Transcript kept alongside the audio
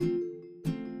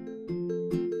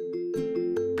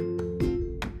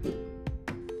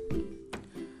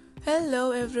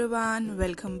Hello everyone,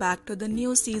 welcome back to the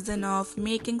new season of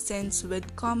Making Sense with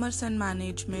Commerce and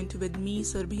Management with me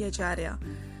Surabhi Acharya.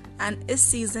 And इस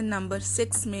season number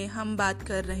 6 में हम बात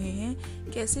कर रहे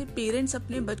हैं कैसे पेरेंट्स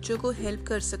अपने बच्चों को हेल्प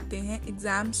कर सकते हैं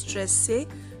एग्जाम स्ट्रेस से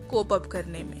कोप अप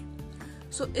करने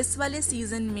में। इस वाले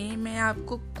सीजन में मैं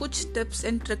आपको कुछ टिप्स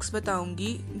एंड ट्रिक्स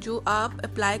बताऊंगी जो आप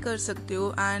अप्लाई कर सकते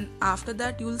हो and after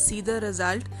that you will see the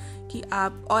result कि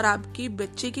आप और आपके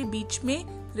बच्चे के बीच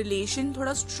में रिलेशन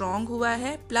थोड़ा स्ट्रॉन्ग हुआ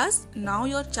है, plus now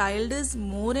your child is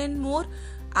more and more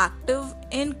active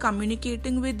in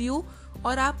communicating with you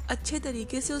और आप अच्छे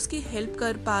तरीके से उसकी हेल्प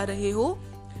कर पा रहे हो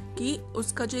कि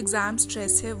उसका जो एग्जाम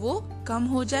स्ट्रेस है वो कम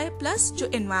हो जाए, प्लस जो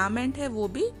एनवायरनमेंट है वो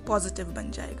भी पॉजिटिव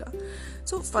बन जाएगा।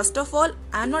 So first of all,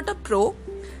 I am not a pro,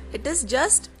 it is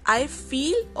just I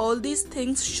feel all these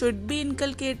things should be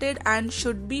inculcated and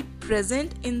should be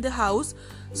present in the house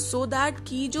so that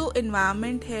कि जो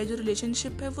environment है, जो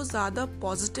relationship है वो ज़्यादा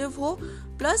positive हो,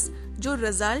 plus जो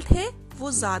result है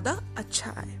वो ज़्यादा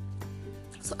अच्छा आए।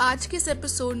 आज के इस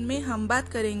एपिसोड में हम बात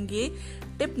करेंगे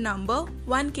टिप नंबर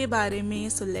 1 के बारे में।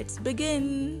 Let's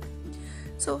begin.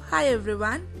 Hi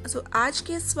everyone. आज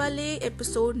के इस वाले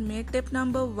एपिसोड में टिप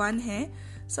नंबर 1 है,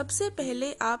 सबसे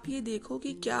पहले आप ये देखो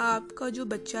कि क्या आपका जो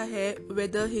बच्चा है,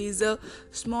 whether he is a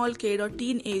small kid और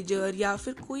टीन एजर या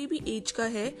फिर कोई भी एज का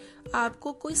है,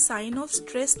 आपको कोई साइन ऑफ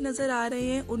स्ट्रेस नज़र आ रहे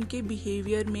हैं उनके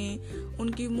बिहेवियर में,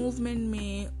 उनकी मूवमेंट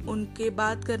में, उनके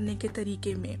बात करने के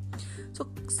तरीके में।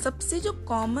 सबसे जो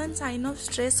कॉमन साइन ऑफ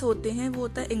स्ट्रेस होते हैं वो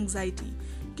होता है एंग्जाइटी,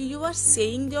 कि you are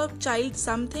saying your child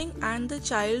something and the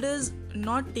child is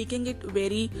not taking it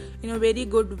very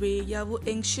good way, या वो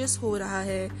एंग्शियस हो रहा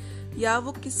है, या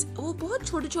वो बहुत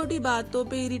छोटी छोटी बातों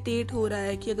पे इरिटेट हो रहा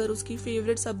है कि अगर उसकी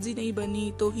फेवरेट सब्जी नहीं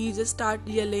बनी तो he just start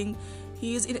yelling,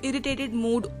 he is in irritated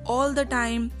mood all the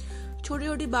time. छोटी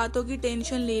छोटी बातों की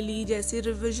टेंशन ले ली, जैसे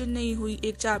रिवीजन नहीं हुई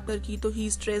एक चैप्टर की तो ही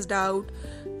स्ट्रेस्ड आउट,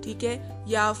 ठीक है,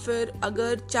 या फिर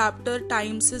अगर चैप्टर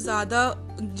टाइम से ज़्यादा,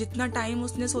 जितना टाइम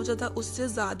उसने सोचा था उससे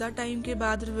ज़्यादा टाइम के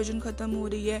बाद रिवीजन ख़त्म हो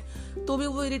रही है तो भी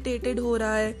वो इरिटेटेड हो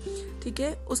रहा है, ठीक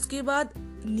है। उसके बाद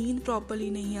नींद प्रॉपर्ली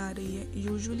नहीं आ रही है।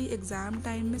 यूजुअली एग्जाम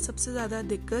टाइम में सबसे ज़्यादा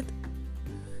दिक्कत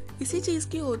इसी चीज़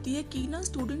की होती है कि ना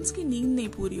स्टूडेंट्स की नींद नहीं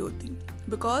पूरी होती,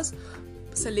 बिकॉज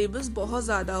सिलेबस बहुत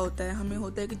ज़्यादा होता है। हमें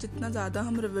होता है कि जितना ज़्यादा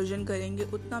हम रिवीजन करेंगे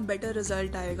उतना बेटर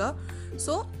रिजल्ट आएगा।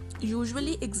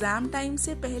 यूजुअली एग्ज़ाम टाइम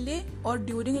से पहले और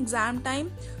ड्यूरिंग एग्ज़ाम टाइम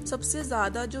सबसे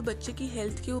ज़्यादा जो बच्चे की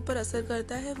हेल्थ के ऊपर असर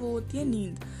करता है वो होती है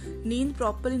नींद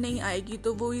प्रॉपर्ली नहीं आएगी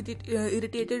तो वो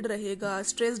इरिटेटेड रहेगा,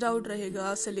 स्ट्रेस्ड आउट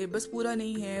रहेगा, सिलेबस पूरा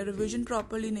नहीं है, रिवीजन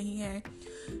प्रॉपर्ली नहीं है।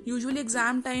 यूजुअली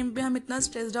एग्ज़ाम टाइम पे हम इतना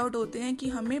स्ट्रेस्ड आउट होते हैं कि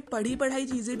हमें पढ़ाई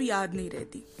चीज़ें भी याद नहीं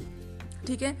रहती,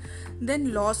 ठीक है। देन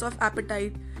लॉस ऑफ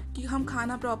एपेटाइट, कि हम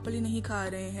खाना प्रॉपर्ली नहीं खा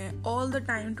रहे हैं ऑल द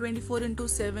टाइम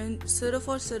 24/7, सिर्फ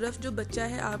और सिर्फ जो बच्चा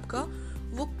है आपका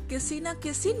वो किसी ना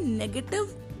किसी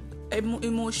नेगेटिव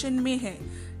इमोशन में है,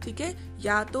 ठीक है,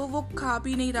 या तो वो खा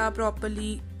पी नहीं रहा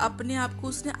प्रॉपर्ली, अपने आप को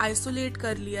उसने आइसोलेट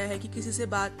कर लिया है कि किसी से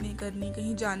बात नहीं करनी,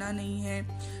 कहीं जाना नहीं है,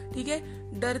 ठीक है,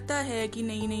 डरता है कि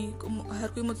नहीं हर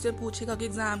कोई मुझसे पूछेगा कि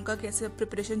एग्जाम का कैसे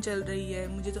प्रिपरेशन चल रही है,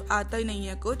 मुझे तो आता ही नहीं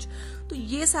है कुछ। तो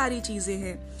ये सारी चीजें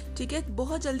हैं, ठीक है।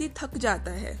 बहुत जल्दी थक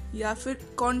जाता है या फिर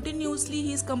continuously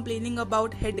he is complaining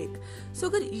about headache.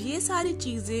 अगर ये सारी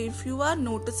चीजें, if you are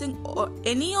noticing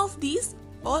any of these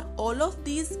or all of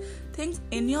these things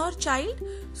in your child,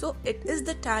 so it is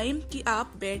the time कि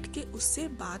आप बैठ के उससे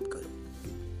बात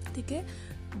करो, ठीक है।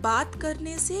 बात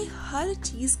करने से हर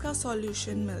चीज का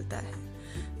सॉल्यूशन मिलता है,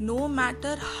 no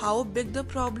matter how big the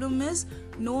problem is,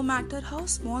 no matter how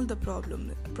small the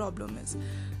problem is।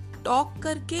 Talk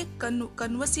करके,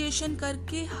 कन्वर्सेशन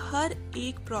करके हर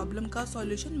एक प्रॉब्लम का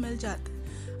सॉल्यूशन मिल जाता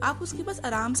है। आप उसके पास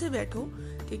आराम से बैठो,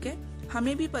 ठीक है।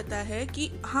 हमें भी पता है कि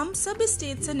हम सब इस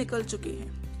स्टेज से निकल चुके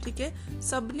हैं, ठीक है।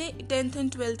 सबने 10th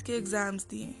एंड 12th के एग्जाम्स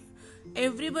दिए हैं।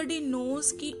 एवरीबडी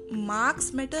नोज कि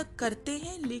मार्क्स मैटर करते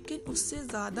हैं, लेकिन उससे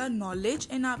ज़्यादा नॉलेज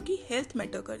एंड आपकी हेल्थ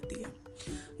मैटर करती है।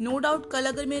 नो डाउट कल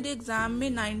अगर मेरे एग्जाम में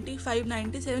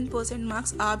 95-97%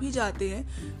 मार्क्स आ भी जाते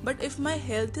हैं, but if my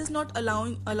health is not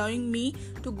allowing me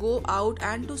to go out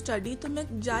and to study, तो मैं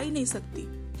जा ही नहीं सकती,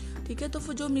 ठीक है। तो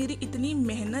फिर जो मेरी इतनी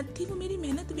मेहनत थी वो मेरी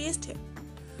मेहनत वेस्ट है,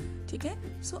 ठीक है।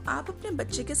 आप अपने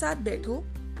बच्चे के साथ बैठो,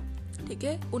 ठीक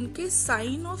है, उनके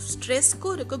साइन ऑफ स्ट्रेस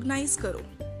को रिकॉग्नाइज करो।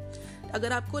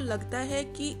 अगर आपको लगता है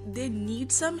कि दे नीड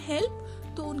सम हेल्प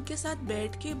तो उनके साथ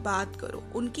बैठ के बात करो,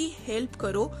 उनकी हेल्प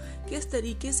करो, किस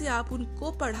तरीके से आप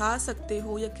उनको पढ़ा सकते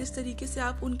हो या किस तरीके से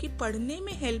आप उनकी पढ़ने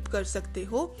में हेल्प कर सकते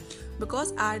हो,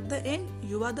 because at the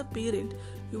end you are the parent,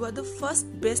 you are the first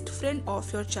best friend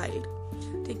of your child,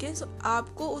 ठीक है।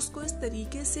 आपको उसको इस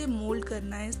तरीके से मोल्ड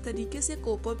करना है, इस तरीके से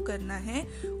कोप अप करना है,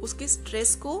 उसके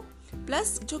स्ट्रेस को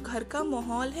प्लस जो घर का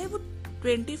माहौल है वो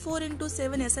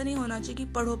 24/7 ऐसा नहीं होना चाहिए कि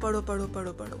पढ़ो पढ़ो पढ़ो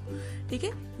पढ़ो पढ़ो, ठीक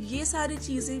है। ये सारी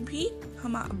चीजें भी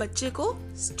हम बच्चे को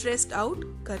स्ट्रेस्ड आउट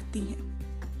करती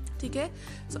हैं, ठीक है।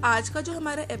 तो आज का जो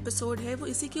हमारा एपिसोड है वो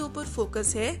इसी के ऊपर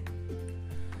फोकस है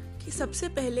कि सबसे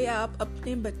पहले आप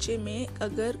अपने बच्चे में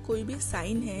अगर कोई भी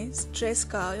साइन है स्ट्रेस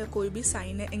का या कोई भी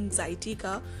साइन है एंजाइटी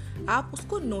का, आप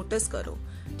उसको नोटिस करो,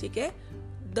 ठीक है।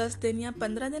 10 दिन या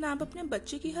 15 दिन आप अपने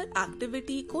बच्चे की हर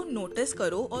एक्टिविटी को नोटिस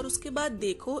करो और उसके बाद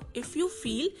देखो if you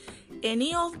feel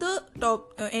any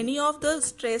of the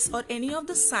stress और any of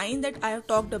the sign that I have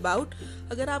talked about,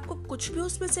 अगर आपको कुछ भी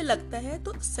उसमें से लगता है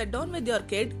तो sit down with your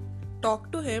kid, talk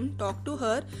to him, talk to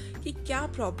her कि क्या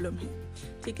प्रॉब्लम है,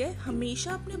 ठीक है।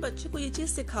 हमेशा अपने बच्चे को ये चीज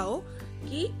सिखाओ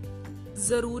कि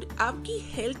जरूर आपकी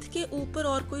हेल्थ के ऊपर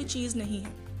और कोई चीज नहीं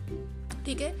है,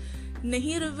 ठीक है।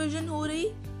 नहीं रिवीजन हो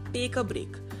रही, टेक अ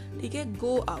ब्रेक, ठीक है।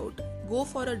 Go out, go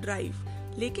for a drive,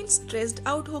 लेकिन स्ट्रेस्ड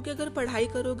आउट होकर अगर पढ़ाई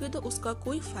करोगे तो उसका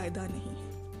कोई फायदा नहीं है,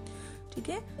 ठीक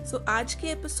है। सो आज के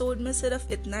एपिसोड में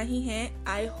सिर्फ इतना ही है।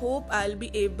 I hope I will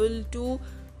be able to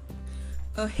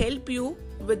help you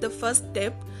with the first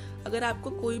step. अगर आपको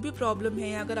कोई भी प्रॉब्लम है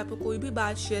या अगर आपको कोई भी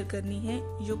बात शेयर करनी है,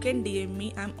 you can DM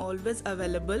me, I am always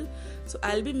available. So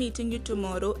I will be meeting you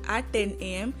tomorrow at 10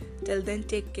 AM. Till then,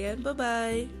 take care. Bye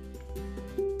bye.